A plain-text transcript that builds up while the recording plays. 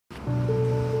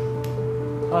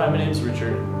Hi, my name is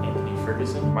Richard Anthony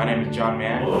Ferguson. My name is John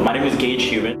Mann. My name is Gage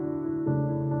Cuban.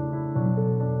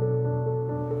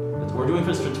 We're doing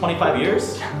this for 25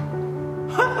 years?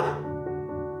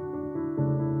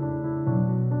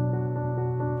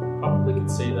 Probably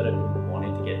could say that I've been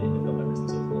wanting to get into film ever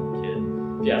since I was a little kid.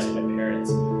 If you ask my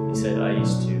parents, they said I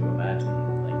used to imagine,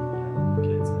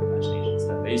 kids and imagination and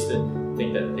stuff. I used to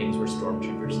think that things were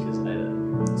stormtroopers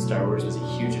because Star Wars was a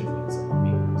huge influence on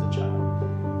me when I was a child.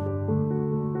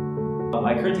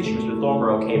 My current teacher, Mr.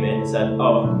 Thornborough, came in and said,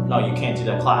 "Oh, no, you can't do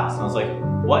that class." And I was like,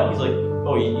 "What?" He's like,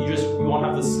 "Oh, you won't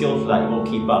have the skill for that. You won't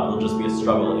keep up. It'll just be a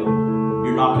struggle.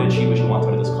 You're not going to achieve what you want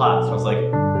out of this class." And I was like,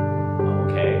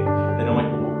 "Okay." Then I'm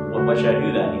like, "What should I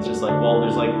do then?" He's just like, "Well,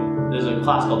 there's a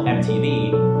class called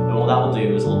MTV, and what that will do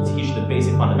is it'll teach you the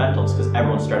basic fundamentals because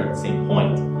everyone started at the same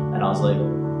point." And I was like,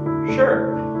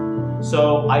 "Sure."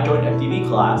 So I joined MTV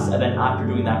class, and then after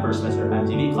doing that first semester of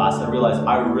MTV class, I realized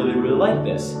I really, really like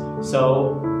this.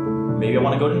 So maybe I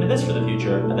want to go into this for the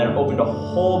future, and then it opened a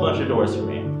whole bunch of doors for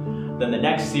me. Then the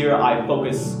next year, I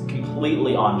focused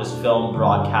completely on just film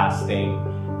broadcasting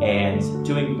and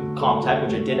doing comp tech,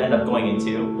 which I did end up going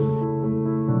into.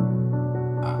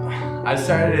 I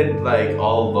started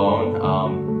all alone.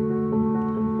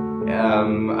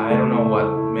 I don't know what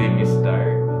made me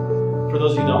start. For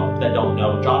those of you that don't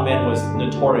know, John Mann was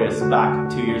notorious back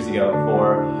 2 years ago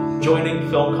for joining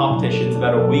film competitions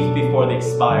about a week before they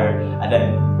expired and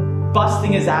then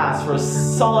busting his ass for a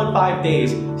solid 5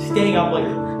 days, staying up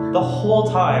the whole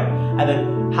time, and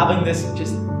then having this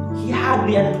he had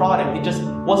the end product, it just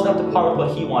wasn't up to par with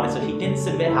what he wanted, so he didn't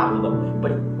submit half of them,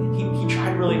 but he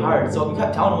tried really hard. So we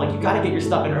kept telling him, you gotta get your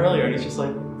stuff in earlier, and he's just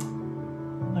like,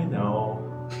 I know.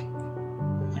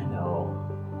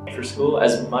 For school,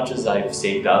 as much as I've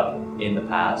saved up in the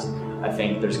past, I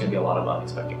think there's going to be a lot of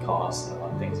unexpected costs and a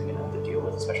lot of things I'm going to have to deal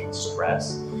with, especially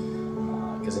stress.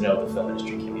 Because I know the film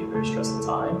industry can be a very stressful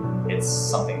time. It's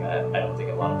something that I don't think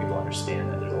a lot of people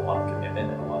understand, that there's a lot of commitment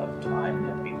and a lot of time. You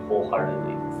have to be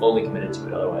wholeheartedly, fully committed to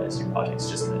it, otherwise your project's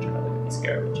just going to turn out like a piece of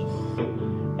garbage.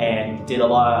 And did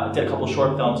a couple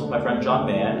short films with my friend John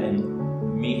Mann,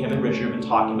 and me, him, and Richard have been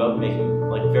talking about making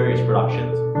various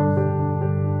productions.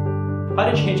 If I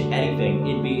had to change anything,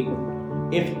 it'd be,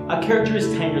 if a character is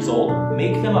 10 years old,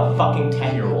 make them a fucking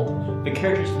 10-year-old. If a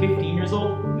character is 15 years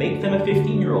old, make them a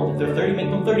 15-year-old. If they're 30, make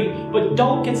them 30. But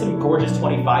don't get some gorgeous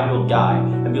 25-year-old guy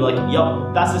and be like,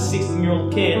 yup, that's a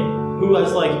 16-year-old kid who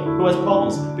has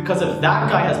problems. Because if that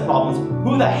guy has problems,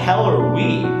 who the hell are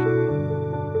we?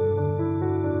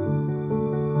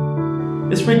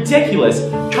 It's ridiculous.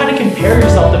 Trying to compare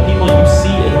yourself to people you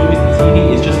see in movies and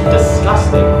TV is just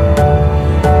disgusting.